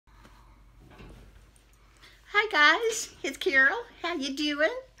guys, it's Carol. How you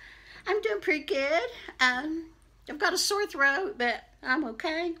doing? I'm doing pretty good. I've got a sore throat, but I'm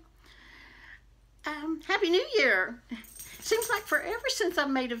okay. Happy New Year. Seems like forever since I've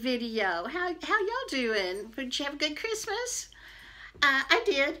made a video. How y'all doing? Did you have a good Christmas? I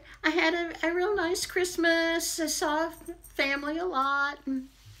did. I had a real nice Christmas. I saw family a lot, and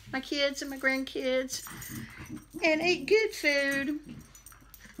my kids and my grandkids, and ate good food.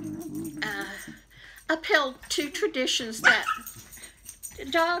 Upheld two traditions that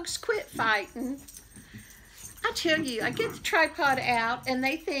dogs quit fighting. I tell you, I get the tripod out and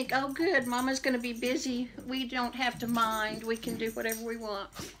they think, oh good, Mama's going to be busy. We don't have to mind. We can do whatever we want.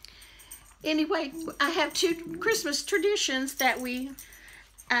 Anyway, I have two Christmas traditions that we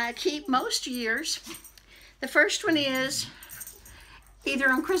keep most years. The first one is either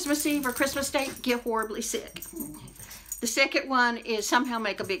on Christmas Eve or Christmas Day, get horribly sick. The second one is somehow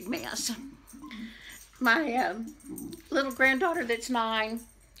make a big mess. My little granddaughter that's 9,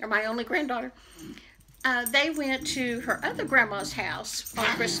 or my only granddaughter, they went to her other grandma's house on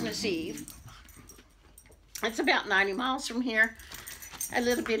Christmas Eve. It's about 90 miles from here, a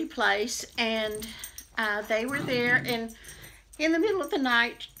little bitty place, and they were there, and in the middle of the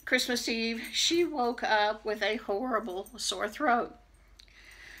night, Christmas Eve, she woke up with a horrible sore throat.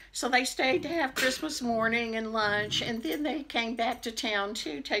 So they stayed to have Christmas morning and lunch, and then they came back to town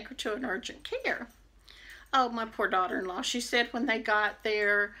to take her to an urgent care. Oh, my poor daughter-in-law. She said when they got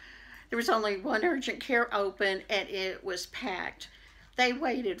there, there was only one urgent care open, and it was packed. They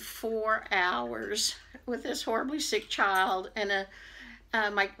waited 4 hours with this horribly sick child, and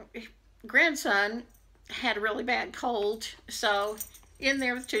my grandson had a really bad cold, so in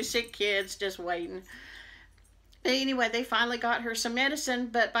there with 2 sick kids just waiting. But anyway, they finally got her some medicine,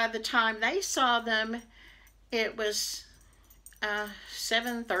 but by the time they saw them, it was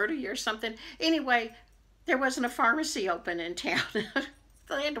 7:30 or something. Anyway, there wasn't a pharmacy open in town.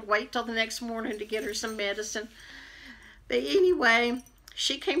 They had to wait till the next morning to get her some medicine. But anyway,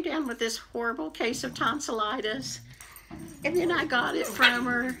 she came down with this horrible case of tonsillitis, and then I got it from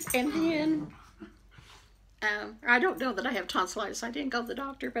her, and then I don't know that I have tonsillitis. I didn't go to the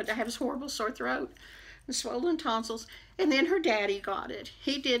doctor, but I have this horrible sore throat and swollen tonsils. And then her daddy got it.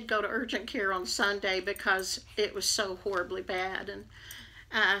 He did go to urgent care on Sunday because it was so horribly bad, and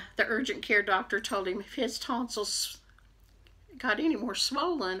the urgent care doctor told him if his tonsils got any more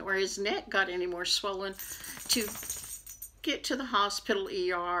swollen or his neck got any more swollen, to get to the hospital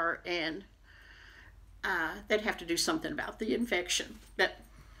ER, and they'd have to do something about the infection. But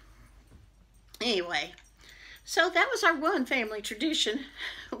anyway, so that was our one family tradition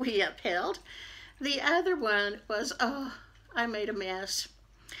we upheld. The other one was, I made a mess.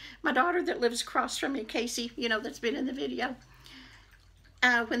 My daughter that lives across from me, Casey, you know, that's been in the video,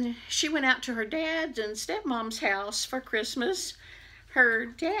 when she went out to her dad's and stepmom's house for Christmas, her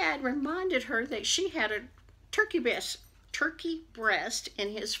dad reminded her that she had a turkey breast in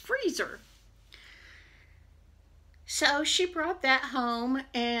his freezer. So she brought that home,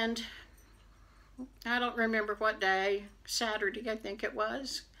 and I don't remember what day, Saturday I think it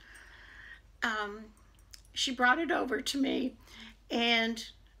was. She brought it over to me, and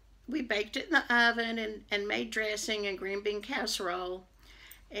we baked it in the oven and made dressing and green bean casserole.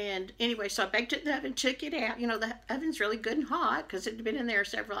 And anyway, so I baked it in the oven, took it out. You know, the oven's really good and hot because it had been in there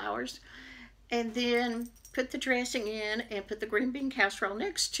several hours. And then put the dressing in and put the green bean casserole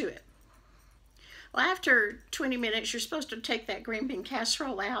next to it. Well, after 20 minutes, you're supposed to take that green bean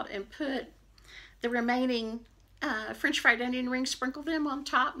casserole out and put the remaining French fried onion rings, sprinkle them on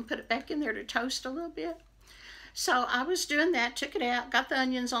top and put it back in there to toast a little bit. So I was doing that, took it out, got the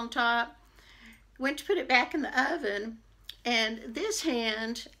onions on top, went to put it back in the oven. And this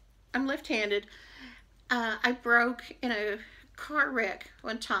hand, I'm left-handed, I broke in a car wreck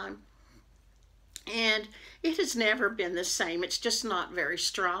one time. And it has never been the same. It's just not very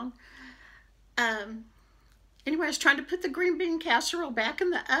strong. Anyway, I was trying to put the green bean casserole back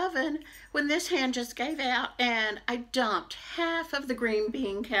in the oven when this hand just gave out, and I dumped half of the green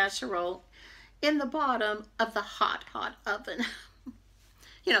bean casserole in the bottom of the hot oven.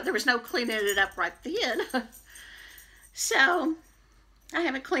 You know, there was no cleaning it up right then. So, I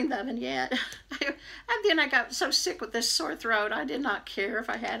haven't cleaned the oven yet. And then I got so sick with this sore throat, I did not care if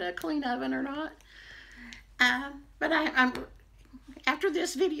I had a clean oven or not. But after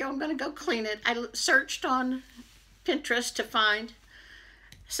this video, I'm going to go clean it. I searched on Pinterest to find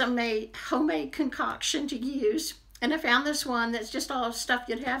some homemade concoction to use. And I found this one that's just all stuff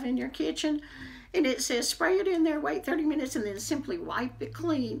you'd have in your kitchen. And it says spray it in there, wait 30 minutes, and then simply wipe it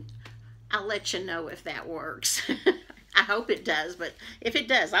clean. I'll let you know if that works. I hope it does, but if it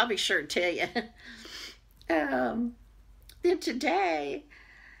does, I'll be sure to tell you. Then today,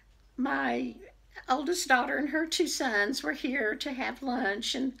 my oldest daughter and her two sons were here to have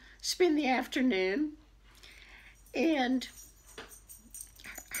lunch and spend the afternoon. And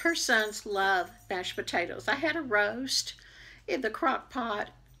her sons love mashed potatoes. I had a roast in the crock pot,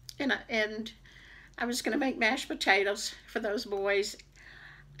 and I was going to make mashed potatoes for those boys.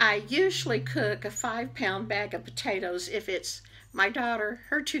 I usually cook a 5-pound bag of potatoes if it's my daughter,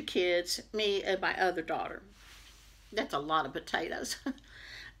 her two kids, me, and my other daughter. That's a lot of potatoes.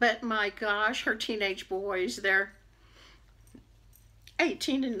 But my gosh, her teenage boys, they're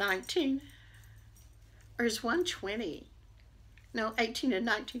 18 and 19. Or is one 20? No, 18 and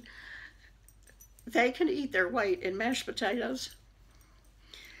 19. They can eat their weight in mashed potatoes.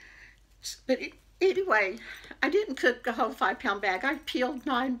 But anyway, I didn't cook a whole 5-pound bag. I peeled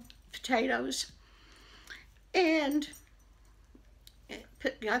 9 potatoes and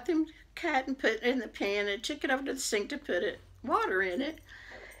got them cut and put in the pan and took it over to the sink to put water in it.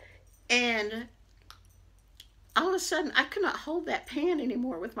 And all of a sudden, I could not hold that pan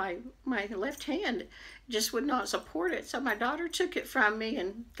anymore with my left hand. It just would not support it. So my daughter took it from me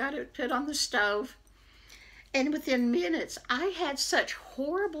and got it put on the stove. And within minutes, I had such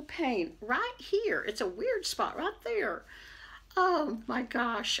horrible pain right here. It's a weird spot right there. Oh my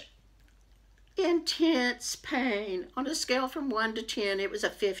gosh. Intense pain. On a scale from 1 to 10, it was a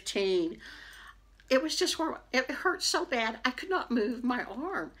 15. It was just horrible. It hurt so bad, I could not move my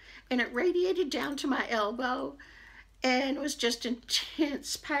arm. And it radiated down to my elbow. And it was just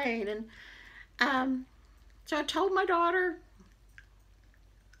intense pain. And so I told my daughter,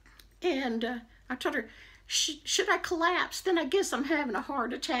 and I told her, should I collapse? Then I guess I'm having a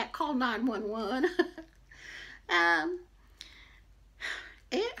heart attack. Call 911.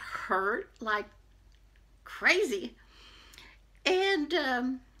 It hurt like crazy. And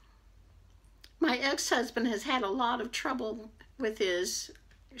my ex-husband has had a lot of trouble with his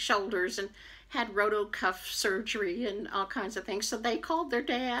shoulders and had rotocuff surgery and all kinds of things. So they called their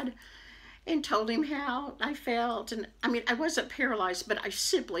dad and told him how I felt. And I mean, I wasn't paralyzed, but I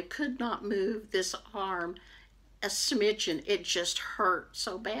simply could not move this arm a smidgen. It just hurt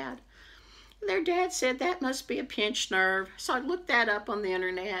so bad. Their dad said that must be a pinched nerve. So I looked that up on the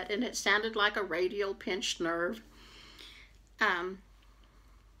internet, and it sounded like a radial pinched nerve.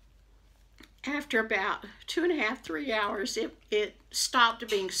 After about 2.5, 3 hours, it stopped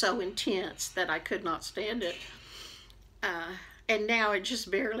being so intense that I could not stand it. And now it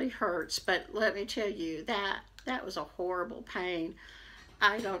just barely hurts. But let me tell you, that was a horrible pain.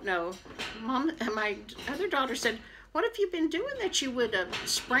 I don't know. Mom, my other daughter said, what have you been doing that you would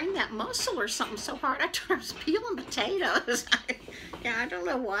sprain that muscle or something so hard? I told her I was peeling potatoes. I don't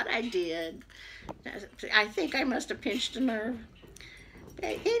know what I did. I think I must have pinched a nerve.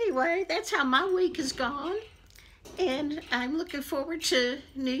 But anyway, that's how my week has gone. And I'm looking forward to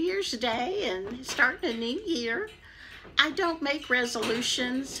New Year's Day and starting a new year. I don't make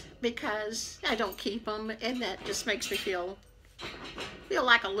resolutions because I don't keep them, and that just makes me feel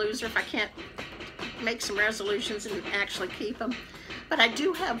like a loser if I can't make some resolutions and actually keep them. But I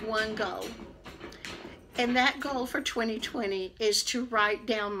do have one goal, and that goal for 2020 is to write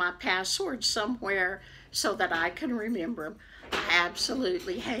down my passwords somewhere so that I can remember them. I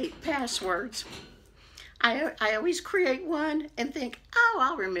absolutely hate passwords. I always create one and think, oh,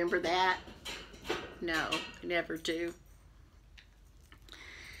 I'll remember that. No, I never do.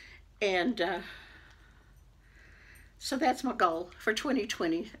 And so that's my goal for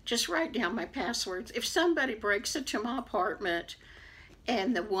 2020. Just write down my passwords. If somebody breaks into my apartment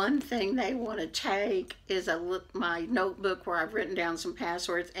and the one thing they want to take is my notebook where I've written down some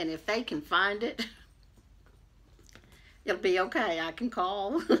passwords, and if they can find it, it'll be okay. I can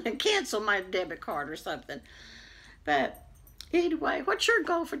call and cancel my debit card or something. But anyway, what's your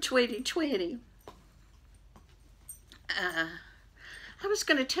goal for 2020? I was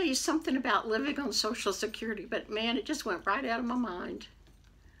going to tell you something about living on Social Security, but man, it just went right out of my mind.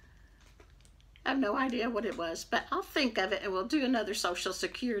 I have no idea what it was, but I'll think of it and we'll do another Social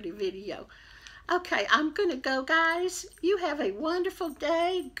Security video. Okay, I'm going to go, guys. You have a wonderful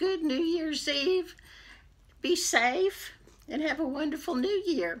day. Good New Year's Eve. Be safe and have a wonderful new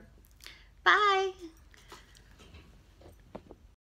year. Bye.